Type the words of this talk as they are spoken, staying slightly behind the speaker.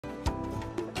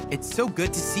It's so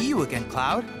good to see you again,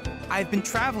 Cloud. I've been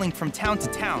traveling from town to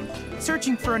town,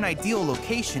 searching for an ideal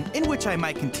location in which I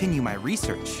might continue my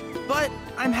research. But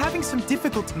I'm having some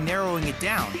difficulty narrowing it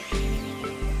down.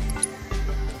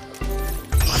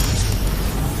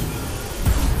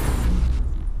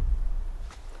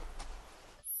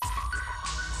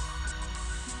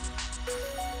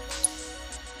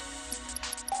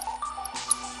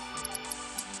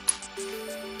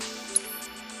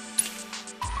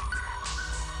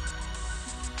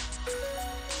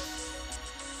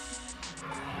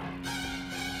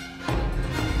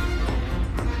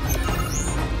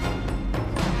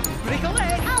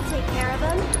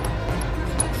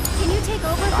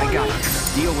 I got it.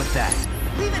 Deal with that.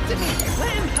 Leave it to me.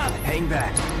 Let him have it. Hang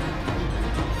back.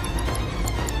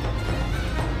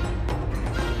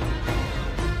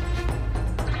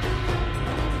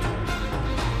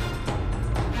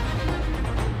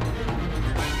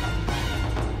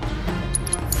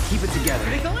 Keep it together.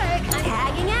 Take a leg. I'm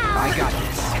tagging out. I got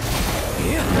this.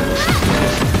 Yeah.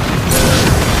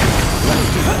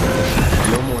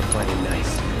 No more playing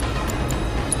nice.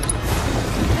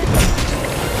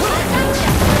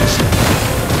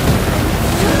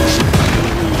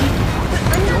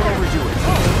 Don't overdo it.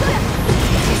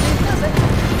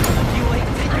 You like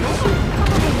taking over?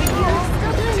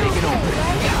 Take it over.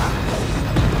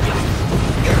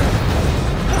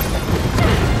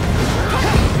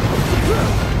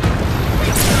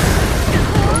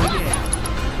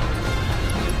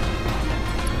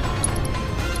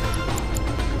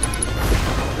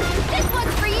 This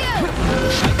one's for you.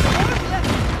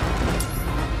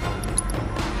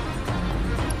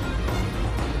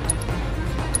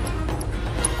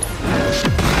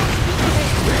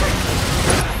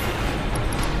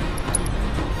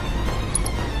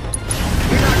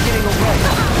 You're not getting away.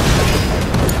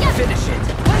 Finish it.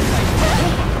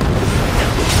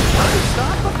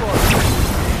 Unstoppable.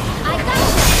 I got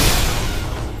you.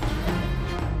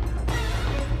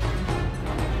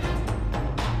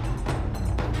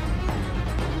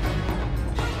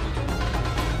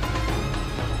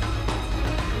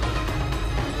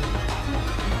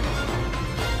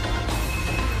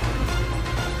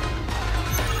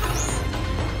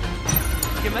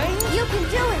 You mind? You can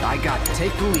do it. I got it.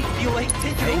 Take the lead. You like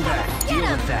taking Hang over? back. Get Deal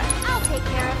him. with that. I'll take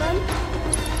care of him.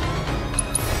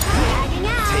 Tagging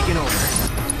out. Taking over.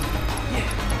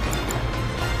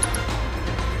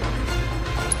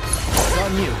 It's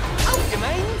on you. You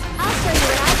mind? I'll show you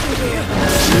what I can do.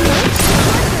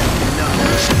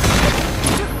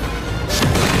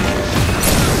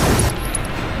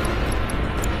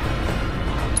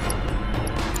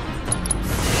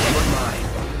 You're mine.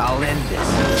 I'll end this.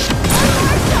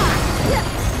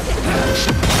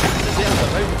 Deserves a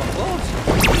round of applause.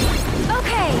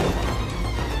 Okay.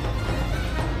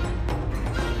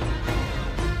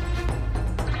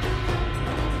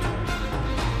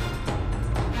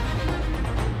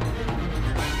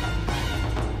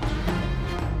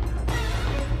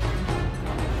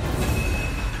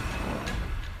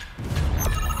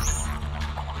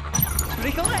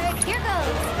 Break a leg. Here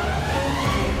goes.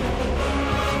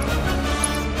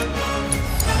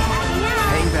 Tagging out.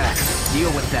 Hang back.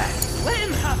 Deal with that. Let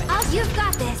him have it. You've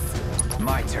got this.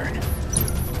 My turn.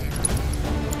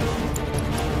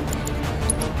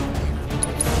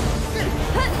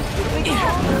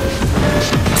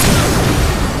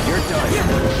 You're done.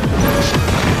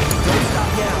 Don't stop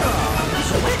now.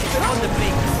 Let's put on the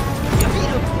brakes. You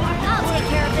beat him. I'll take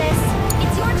care of this.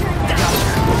 It's your turn now.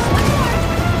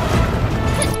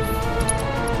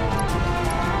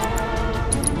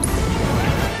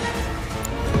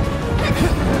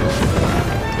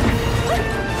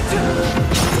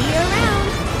 See you around.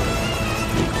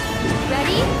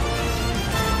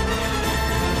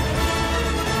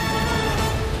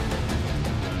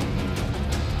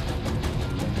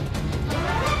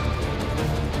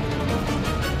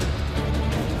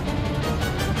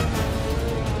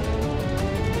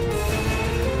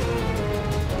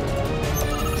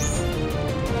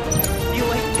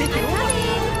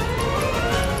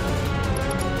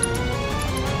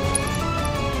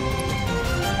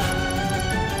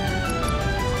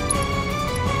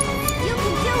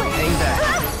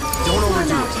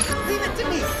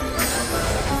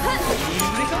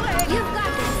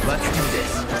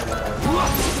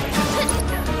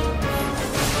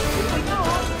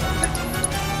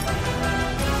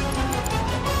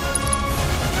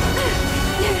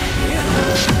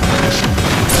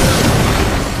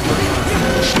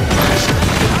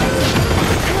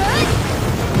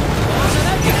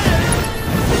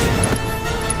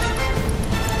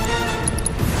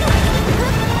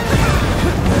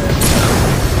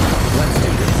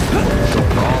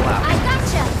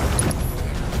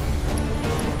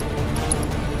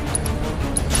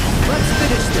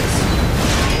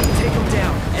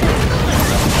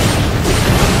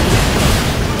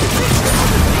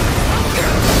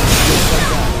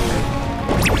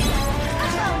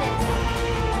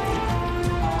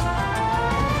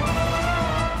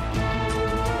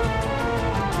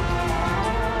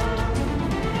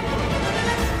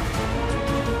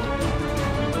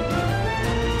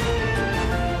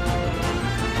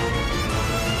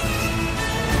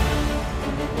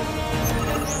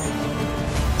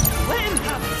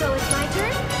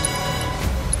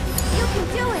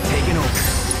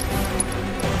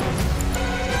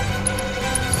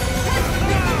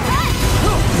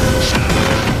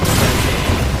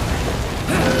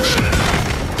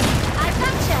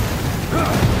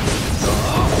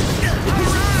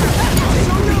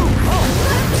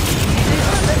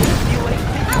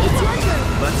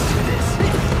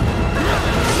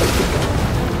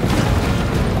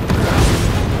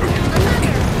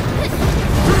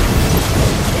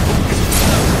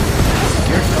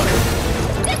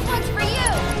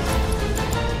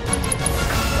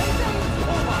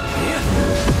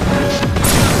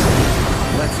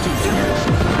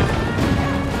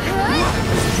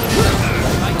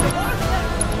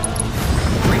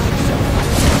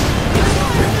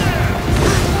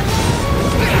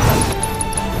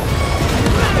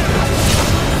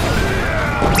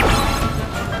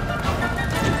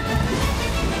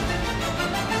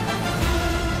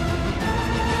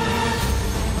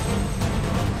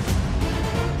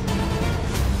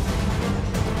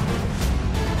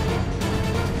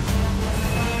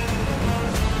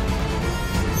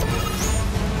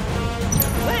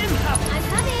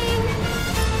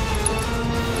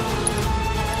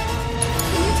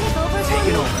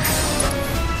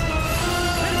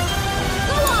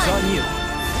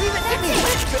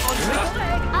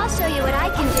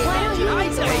 can do. Why don't you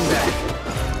lead the Hang way? back.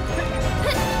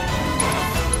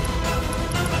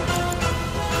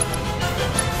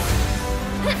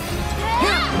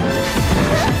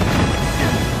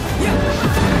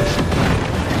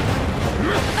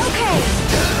 Okay.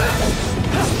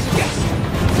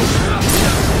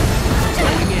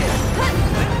 Going in.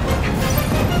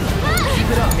 Keep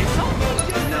it up. It's all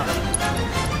good enough.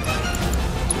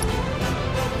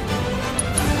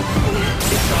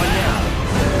 It's on now.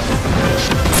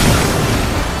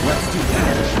 Let's do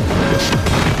that.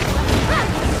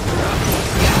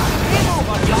 Game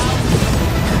over, y'all.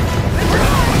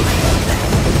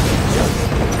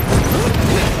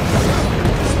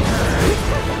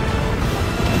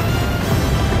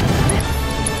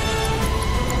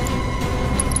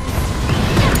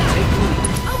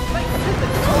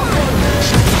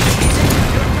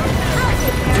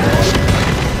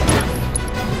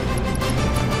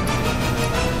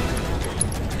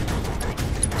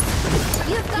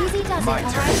 Easy does My it,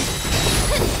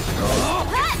 turn.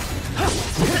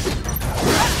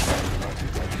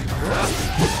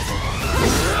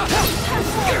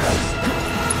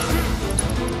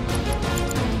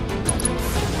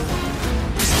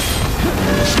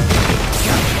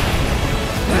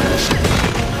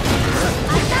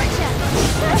 I gotcha.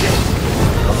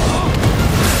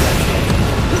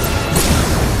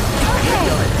 Okay.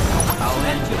 I'll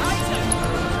end you.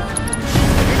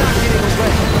 You're not getting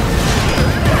away.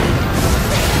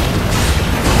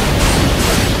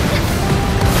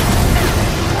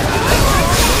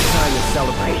 Time to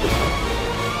celebrate.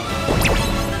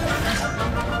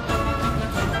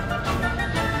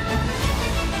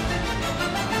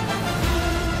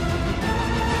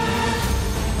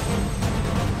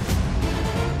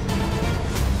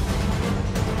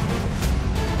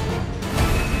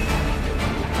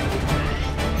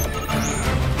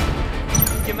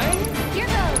 You mean? Here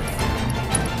goes.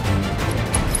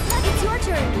 It's your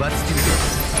turn. Let's do this.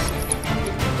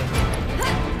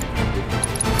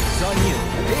 It's on you.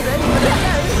 Be ready for the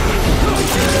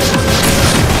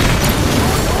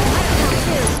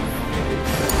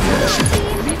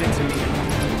Leave it to me.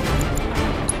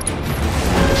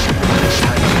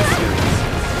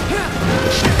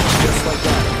 just like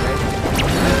that, right?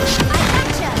 I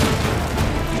gotcha.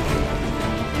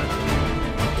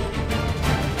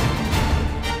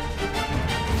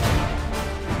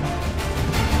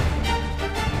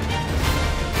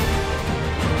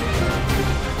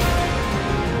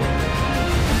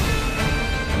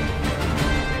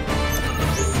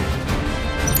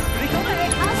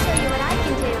 I'll show you what I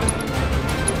can do.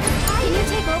 Can you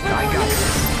take over I for got me? it.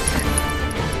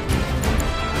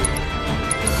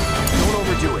 Don't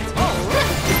overdo it.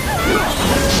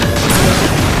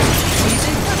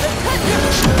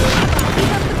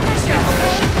 Keep up the pressure,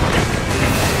 okay?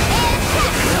 And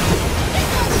check. This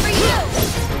one's for you.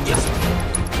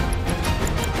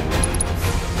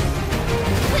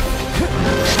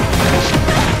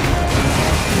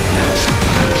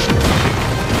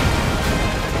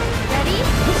 Ready?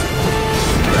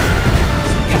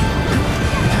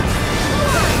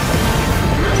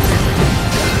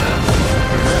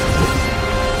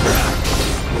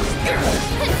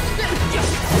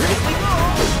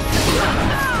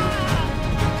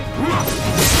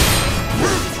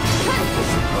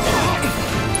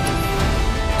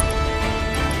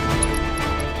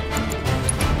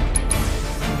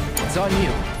 It's on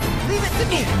you. Leave it to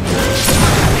me.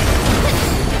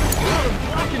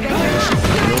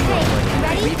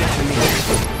 Ready? Leave it to me.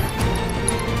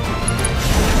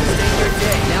 Stay your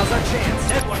day. Now's our chance.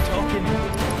 Then we're talking.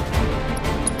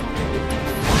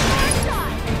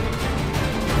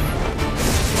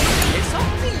 It's up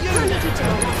to you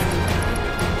now.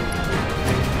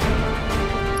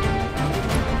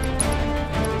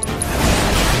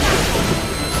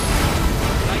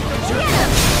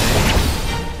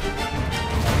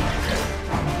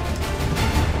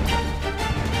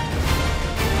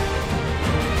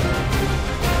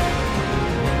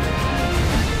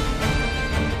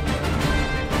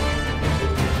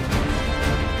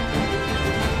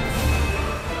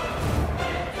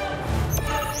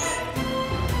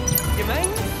 You mean?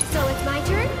 So it's my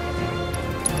turn?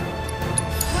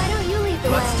 Why don't you lead the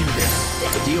Let's do way?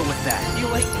 this. Deal with that. You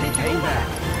like taking Hang over? back.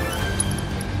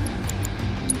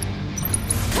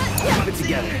 Keep it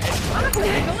together.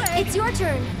 It's your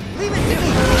turn. Leave it to me.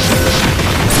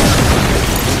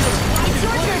 It's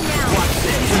your turn now. Watch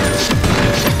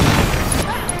this.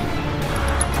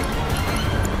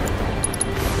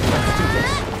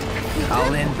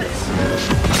 I'll end this.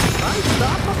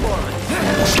 Non-stop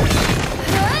performance.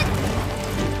 Good.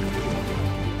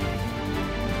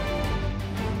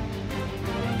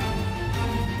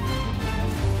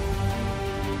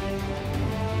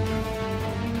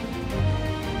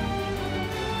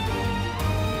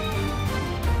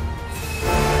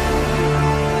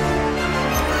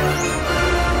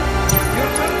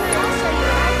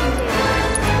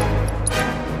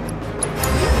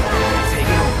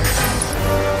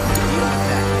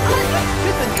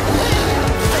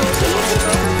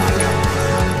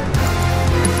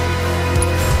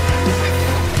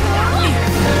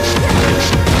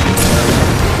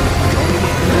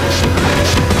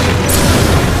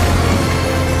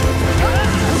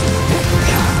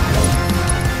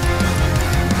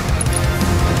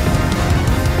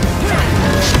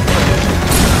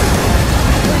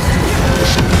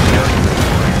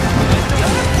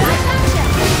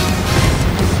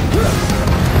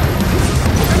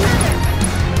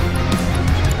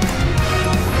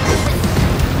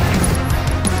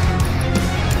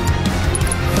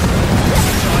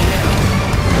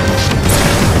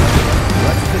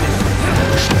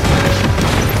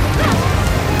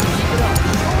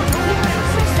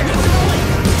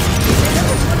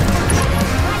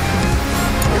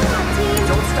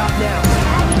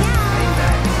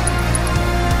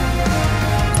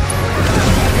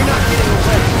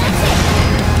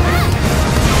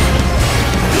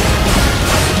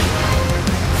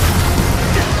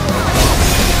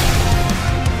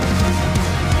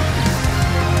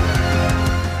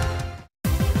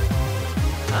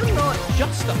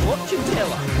 the fortune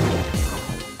teller.